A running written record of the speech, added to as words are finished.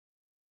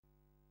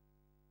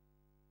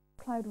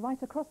cloud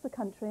right across the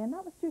country, and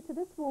that was due to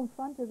this warm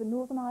front over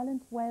Northern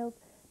Ireland, Wales,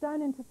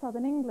 down into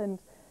southern England.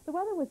 The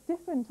weather was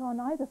different on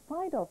either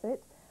side of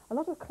it. A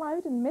lot of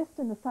cloud and mist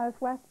in the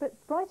southwest, but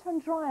brighter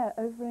and drier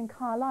over in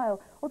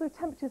Carlisle, although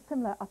temperatures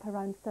similar, up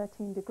around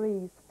 13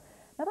 degrees.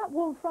 Now that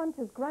warm front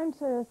has ground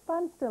to a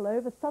standstill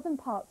over southern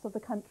parts of the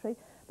country,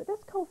 but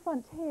this cold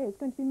front here is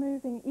going to be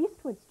moving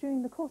eastwards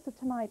during the course of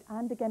tonight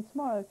and again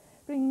tomorrow,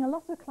 bringing a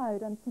lot of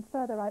cloud and some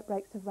further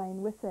outbreaks of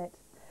rain with it.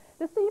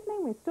 This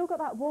evening we've still got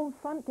that warm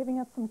front giving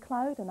us some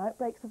cloud and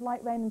outbreaks of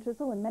light rain and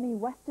drizzle in many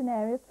western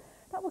areas.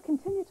 That will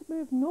continue to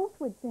move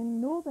northwards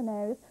in northern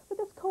areas, with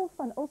this cold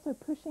front also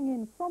pushing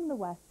in from the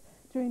west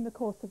during the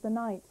course of the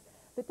night.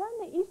 But down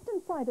the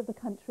eastern side of the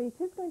country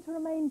it is going to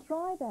remain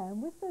dry there,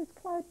 and with those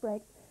cloud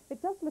breaks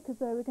it does look as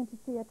though we're going to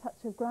see a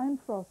touch of ground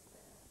frost.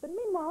 But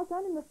meanwhile,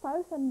 down in the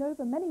south and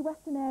over many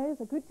western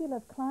areas, a good deal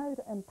of cloud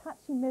and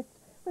patchy mist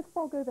with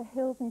fog over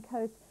hills and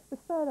coasts, with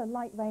further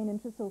light rain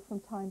and drizzle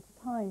from time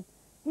to time.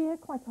 Here,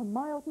 quite a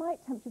mild night,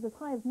 temperatures as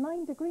high as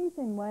 9 degrees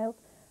in Wales,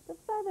 but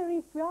further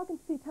east we are going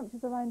to see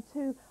temperatures around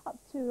 2 up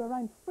to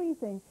around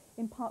freezing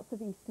in parts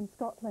of eastern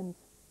Scotland.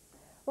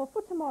 Well,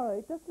 for tomorrow,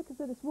 it does look as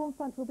though this warm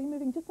front will be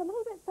moving just a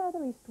little bit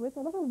further eastwards,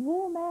 a lot of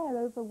warm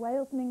air over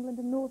Wales and England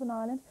and Northern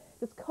Ireland.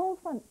 This cold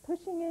front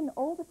pushing in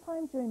all the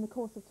time during the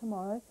course of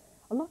tomorrow.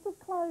 A lot of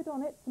cloud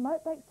on it, some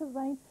outbreaks of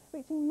rain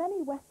reaching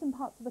many western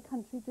parts of the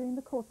country during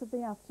the course of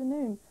the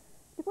afternoon.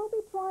 It will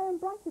be dry and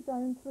brighter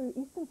down through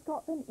eastern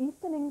Scotland,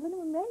 eastern England,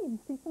 and we may even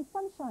see some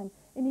sunshine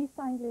in East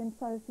Anglia and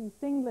South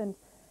East England.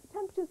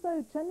 Temperatures,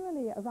 though,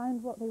 generally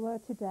around what they were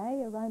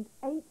today, around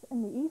 8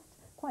 in the east,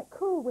 quite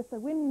cool with the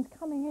wind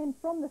coming in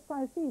from the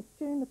southeast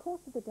during the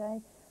course of the day,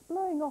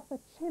 blowing off a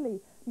chilly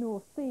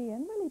North Sea,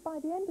 and really by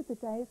the end of the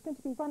day it's going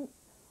to be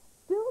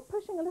still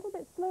pushing a little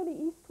bit slowly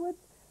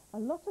eastwards, a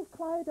lot of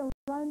cloud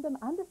around them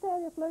and this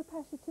area of low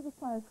pressure to the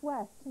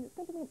southwest, and it's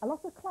going to mean a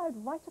lot of cloud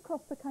right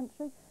across the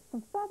country,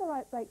 some further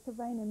outbreaks of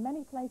rain in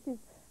many places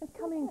and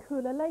coming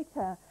cooler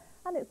later,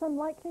 and it's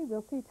unlikely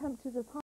we'll see temperatures as high